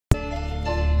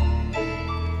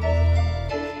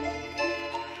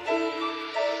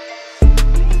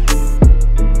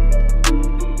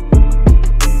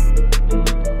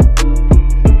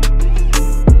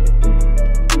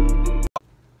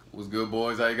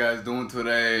guys doing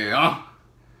today? What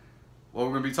we're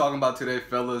gonna be talking about today,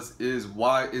 fellas, is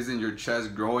why isn't your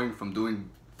chest growing from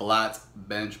doing flat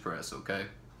bench press, okay?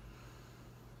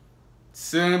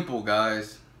 Simple,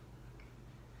 guys.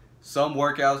 Some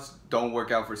workouts don't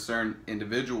work out for certain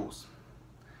individuals.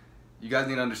 You guys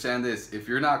need to understand this. If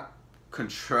you're not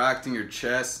contracting your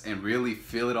chest and really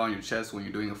feel it on your chest when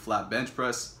you're doing a flat bench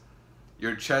press,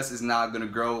 your chest is not gonna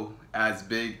grow as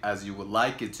big as you would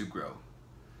like it to grow.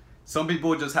 Some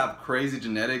people just have crazy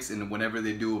genetics, and whenever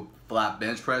they do a flat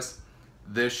bench press,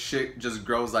 this shit just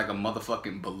grows like a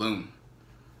motherfucking balloon,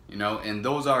 you know? And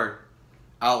those are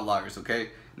outliers, okay?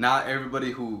 Not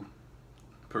everybody who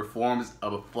performs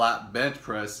a flat bench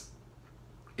press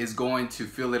is going to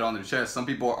feel it on their chest. Some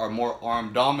people are more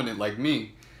arm dominant like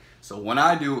me. So when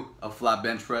I do a flat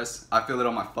bench press, I feel it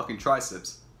on my fucking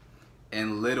triceps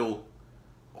and little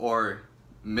or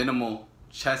minimal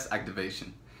chest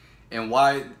activation. And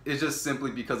why? It's just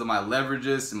simply because of my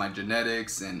leverages and my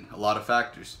genetics and a lot of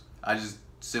factors. I just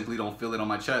simply don't feel it on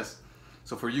my chest.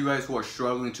 So for you guys who are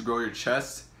struggling to grow your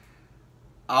chest,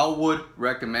 I would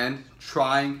recommend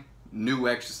trying new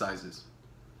exercises.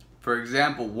 For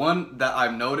example, one that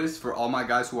I've noticed for all my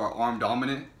guys who are arm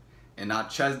dominant and not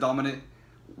chest dominant,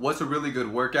 what's a really good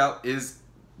workout is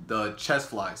the chest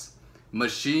flies,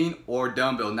 machine or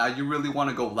dumbbell. Now you really want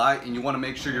to go light, and you want to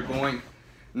make sure you're going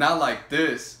not like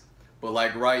this, but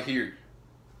like right here,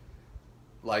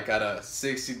 like at a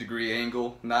 60-degree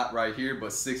angle, not right here,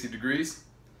 but 60 degrees.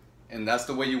 And that's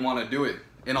the way you want to do it.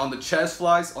 And on the chest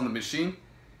flies, on the machine,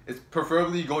 it's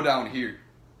preferably you go down here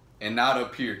and not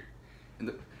up here.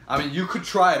 And I mean, you could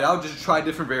try it out, just try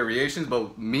different variations,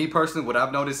 but me personally, what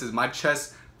I've noticed is my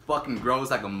chest fucking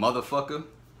grows like a motherfucker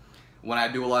when I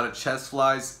do a lot of chest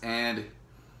flies, and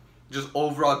just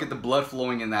overall get the blood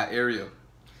flowing in that area.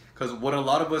 Because what a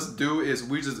lot of us do is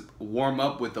we just warm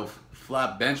up with a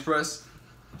flat bench press,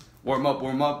 warm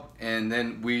up, and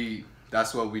then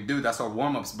that's what we do. That's our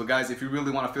warm-ups. But guys, if you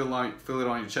really want to feel it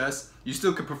on your chest, you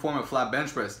still can perform a flat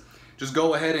bench press. Just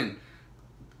go ahead and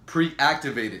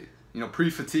pre-activate it, you know,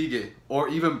 pre-fatigue it, or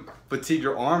even fatigue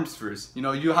your arms first. You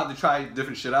know, you have to try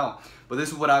different shit out. But this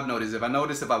is what I've noticed.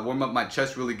 If I warm up my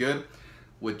chest really good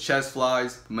with chest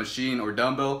flies, machine or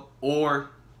dumbbell,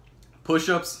 or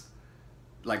push-ups,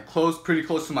 like pretty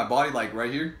close to my body, like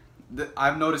right here,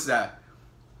 I've noticed that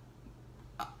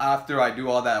after I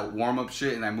do all that warm-up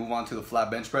shit and I move on to the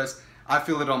flat bench press, I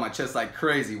feel it on my chest like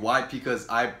crazy. Why? Because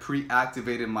I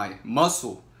pre-activated my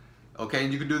muscle. Okay,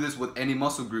 and you can do this with any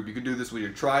muscle group. You can do this with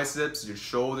your triceps, your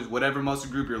shoulders, whatever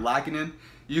muscle group you're lacking in.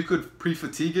 You could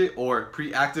pre-fatigue it or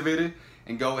pre-activate it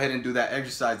and go ahead and do that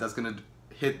exercise that's gonna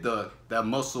hit that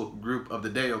muscle group of the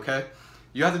day, okay?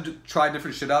 You have to try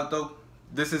different shit out though.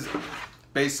 This is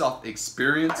based off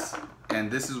experience,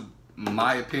 and this is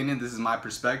my opinion, this is my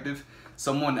perspective.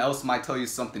 Someone else might tell you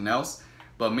something else,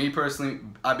 but me personally,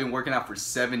 I've been working out for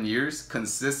 7 years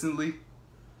consistently.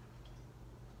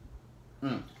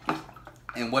 And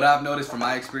what I've noticed from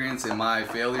my experience and my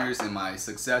failures and my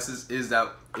successes is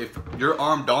that if you're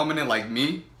arm dominant like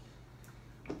me,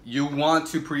 you want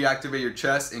to pre-activate your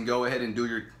chest and go ahead and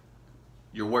do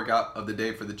your workout of the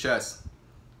day for the chest.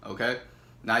 Okay?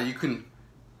 Now you can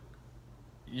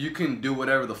do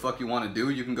whatever the fuck you want to do.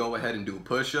 You can go ahead and do a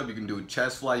push-up, you can do a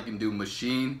chest fly, you can do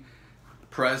machine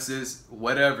presses,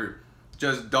 whatever.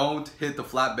 Just don't hit the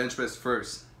flat bench press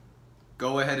first.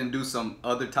 Go ahead and do some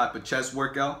other type of chest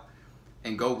workout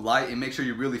and go light and make sure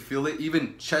you really feel it.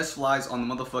 Even chest flies on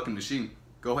the motherfucking machine.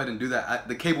 Go ahead and do that at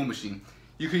the cable machine.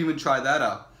 You can even try that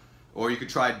out. Or you could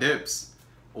try dips.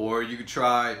 Or you could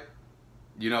try,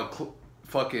 you know,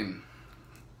 fucking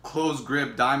close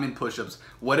grip diamond push-ups.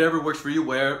 Whatever works for you,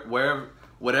 whatever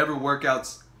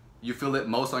workouts you feel it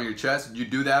most on your chest, you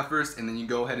do that first, and then you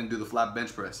go ahead and do the flat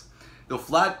bench press. The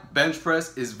flat bench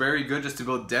press is very good just to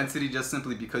build density, just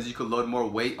simply because you could load more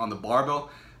weight on the barbell.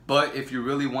 But if you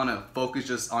really want to focus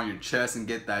just on your chest and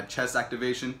get that chest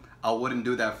activation, I wouldn't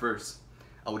do that first.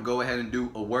 I would go ahead and do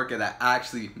a workout that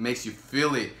actually makes you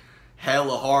feel it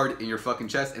hella hard in your fucking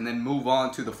chest, and then move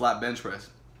on to the flat bench press.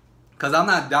 Because I'm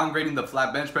not downgrading the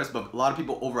flat bench press, but a lot of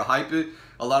people overhype it.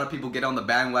 A lot of people get on the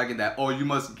bandwagon that, oh, you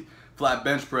must flat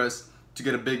bench press to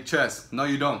get a big chest. No,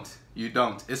 you don't. You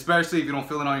don't. Especially if you don't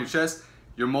feel it on your chest,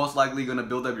 you're most likely going to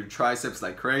build up your triceps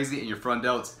like crazy and your front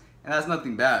delts. And that's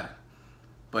nothing bad.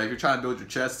 But if you're trying to build your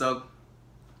chest up,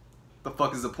 the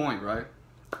fuck is the point, right?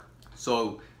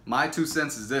 So my 2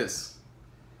 cents is this.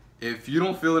 If you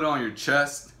don't feel it on your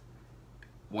chest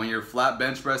when you're flat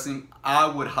bench pressing, I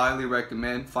would highly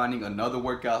recommend finding another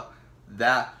workout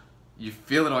that you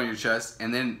feel it on your chest,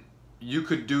 and then you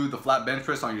could do the flat bench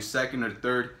press on your second or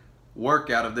third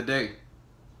workout of the day.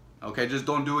 Okay, just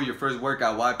don't do it your first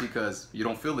workout. Why? Because you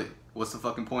don't feel it. What's the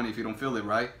fucking point if you don't feel it,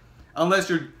 right? Unless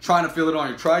you're trying to feel it on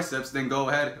your triceps, then go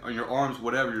ahead. On your arms,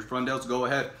 whatever, your front delts, go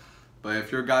ahead. But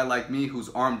if you're a guy like me who's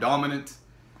arm dominant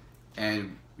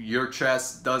and your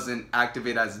chest doesn't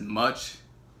activate as much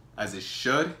as it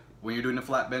should when you're doing a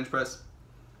flat bench press,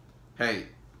 hey,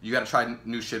 you gotta try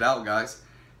new shit out, guys.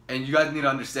 And you guys need to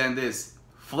understand this.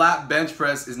 Flat bench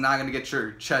press is not gonna get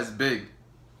your chest big.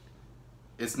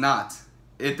 It's not.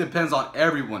 It depends on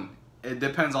everyone. It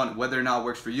depends on whether or not it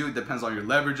works for you. It depends on your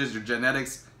leverages, your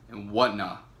genetics, and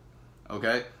whatnot.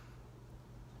 Okay?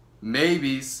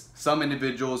 Maybe some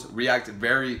individuals react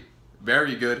very,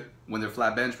 very good when they're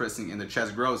flat bench pressing and their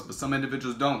chest grows, but some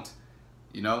individuals don't,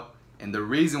 you know? And the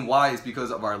reason why is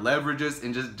because of our leverages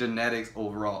and just genetics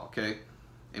overall, okay?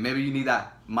 And maybe you need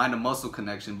that mind to muscle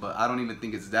connection, but I don't even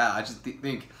think it's that. I just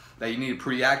think that you need to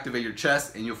pre-activate your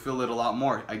chest and you'll feel it a lot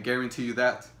more. I guarantee you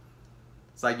that.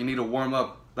 It's like you need to warm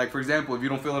up. Like, for example, if you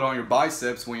don't feel it on your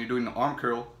biceps when you're doing the arm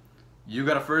curl, you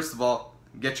gotta first of all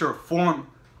get your form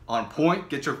on point,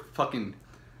 get your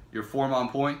form on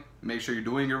point, make sure you're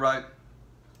doing it right,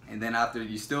 and then after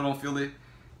you still don't feel it,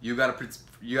 you gotta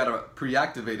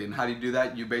pre-activate it. And how do you do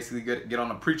that? You basically get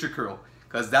on a preacher curl,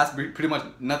 because that's pretty much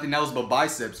nothing else but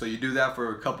biceps. So you do that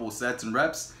for a couple sets and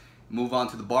reps, move on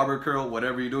to the barbell curl,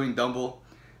 whatever you're doing, dumbbell,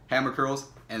 hammer curls,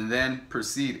 and then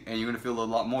proceed, and you're gonna feel a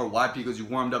lot more. Why? Because you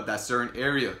warmed up that certain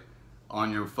area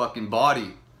on your fucking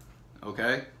body.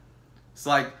 Okay? It's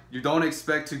like you don't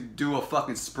expect to do a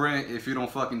fucking sprint if you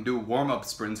don't fucking do warm-up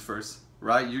sprints first,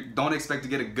 right? You don't expect to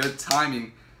get a good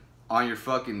timing on your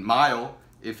fucking mile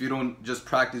if you don't just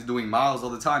practice doing miles all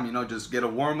the time. You know, just get a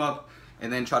warm-up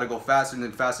and then try to go faster and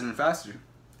then faster and faster.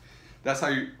 That's how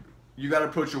you gotta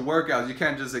approach your workouts. You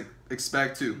can't just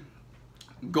expect to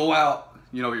go out,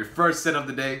 you know, your first set of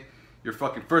the day, your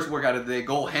fucking first workout of the day,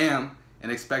 go ham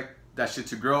and expect that shit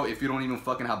to grow if you don't even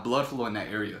fucking have blood flow in that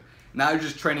area. Now you're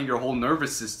just training your whole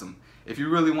nervous system. If you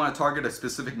really want to target a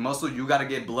specific muscle, you got to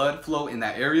get blood flow in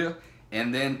that area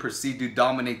and then proceed to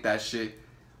dominate that shit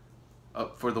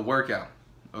for the workout,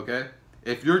 okay?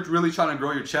 If you're really trying to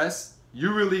grow your chest,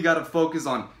 you really got to focus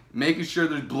on making sure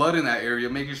there's blood in that area,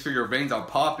 making sure your veins are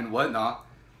popping and whatnot,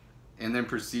 and then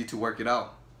proceed to work it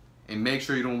out. And make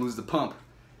sure you don't lose the pump.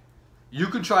 You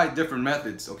can try different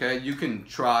methods, okay? You can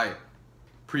try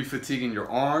pre-fatiguing your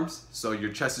arms so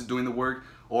your chest is doing the work,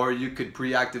 or you could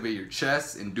pre-activate your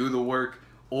chest and do the work,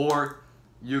 or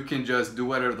you can just do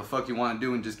whatever the fuck you want to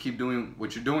do and just keep doing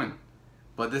what you're doing.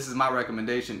 But this is my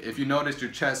recommendation. If you notice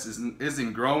your chest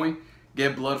isn't growing,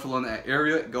 get blood flow in that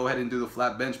area, go ahead and do the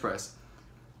flat bench press.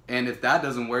 And if that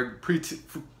doesn't work,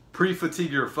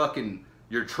 pre-fatigue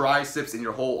your triceps and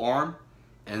your whole arm,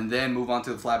 and then move on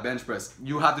to the flat bench press.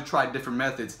 You have to try different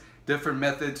methods. Different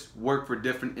methods work for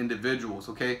different individuals,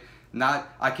 okay?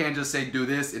 I can't just say do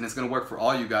this and it's gonna work for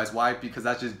all you guys. Why? Because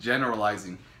that's just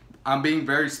generalizing. I'm being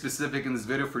very specific in this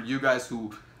video for you guys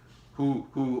who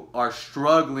are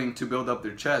struggling to build up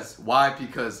their chest. Why?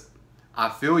 Because I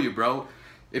feel you, bro.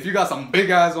 If you got some big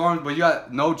ass arms but you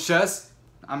got no chest,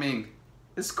 I mean,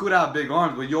 it's cool to have big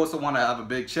arms, but you also want to have a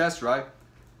big chest, right?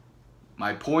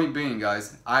 My point being,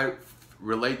 guys, I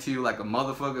relate to you like a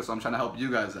motherfucker, so I'm trying to help you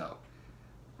guys out.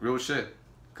 Real shit.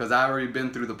 Because I already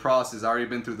been through the process. I already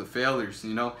been through the failures,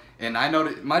 you know? And I know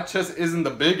that my chest isn't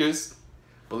the biggest,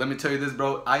 but let me tell you this,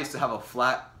 bro. I used to have a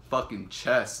flat fucking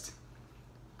chest.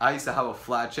 I used to have a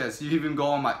flat chest. You even go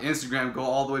on my Instagram, go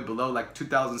all the way below, like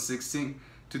 2016,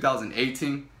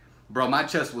 2018. Bro, my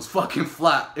chest was fucking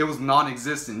flat. It was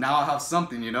non-existent. Now I have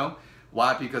something, you know?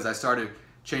 Why? Because I started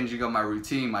changing up my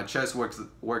routine, my chest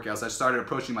workouts. I started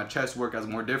approaching my chest workouts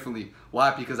more differently.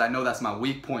 Why? Because I know that's my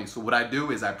weak point. So what I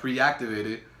do is I pre-activate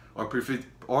it or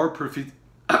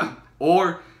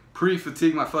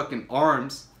pre-fatigue my fucking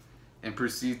arms and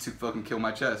proceed to fucking kill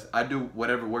my chest. I do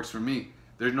whatever works for me.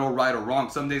 There's no right or wrong.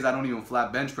 Some days I don't even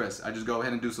flat bench press. I just go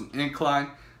ahead and do some incline,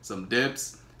 some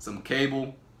dips, some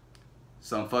cable,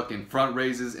 some fucking front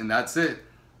raises, and that's it.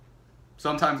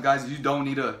 Sometimes, guys, you don't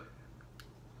need to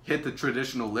hit the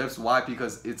traditional lifts. Why?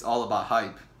 Because it's all about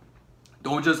hype.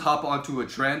 Don't just hop onto a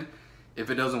trend if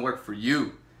it doesn't work for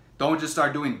you. Don't just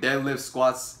start doing deadlift,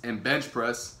 squats, and bench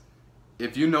press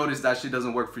if you notice that shit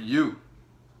doesn't work for you.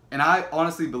 And I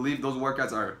honestly believe those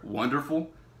workouts are wonderful.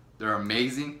 They're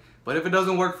amazing. But if it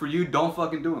doesn't work for you, don't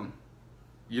fucking do them.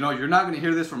 You know, you're not going to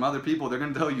hear this from other people. They're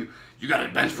going to tell you, you got to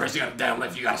bench press, you got to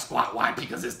deadlift, you got to squat. Why?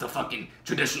 Because it's the fucking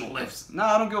traditional lifts.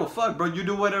 Nah, I don't give a fuck, bro. You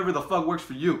do whatever the fuck works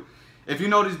for you. If you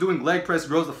notice doing leg press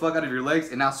grows the fuck out of your legs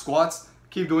and now squats,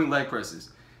 keep doing leg presses.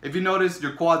 If you notice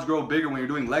your quads grow bigger when you're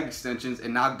doing leg extensions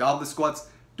and now goblet squats,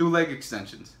 do leg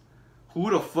extensions. Who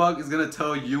the fuck is gonna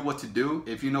tell you what to do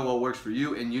if you know what works for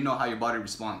you and you know how your body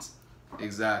responds?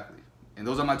 Exactly. And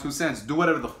those are my 2 cents. Do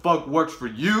whatever the fuck works for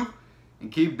you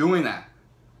and keep doing that.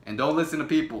 And don't listen to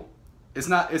people. It's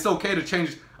okay to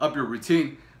change up your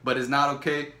routine, but it's not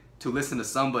okay to listen to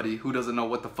somebody who doesn't know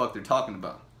what the fuck they're talking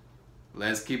about.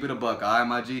 Let's keep it a buck, alright,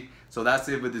 my G? So that's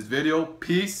it with this video.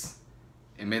 Peace,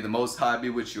 and may the Most High be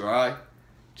with you, alright?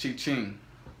 Ching ching.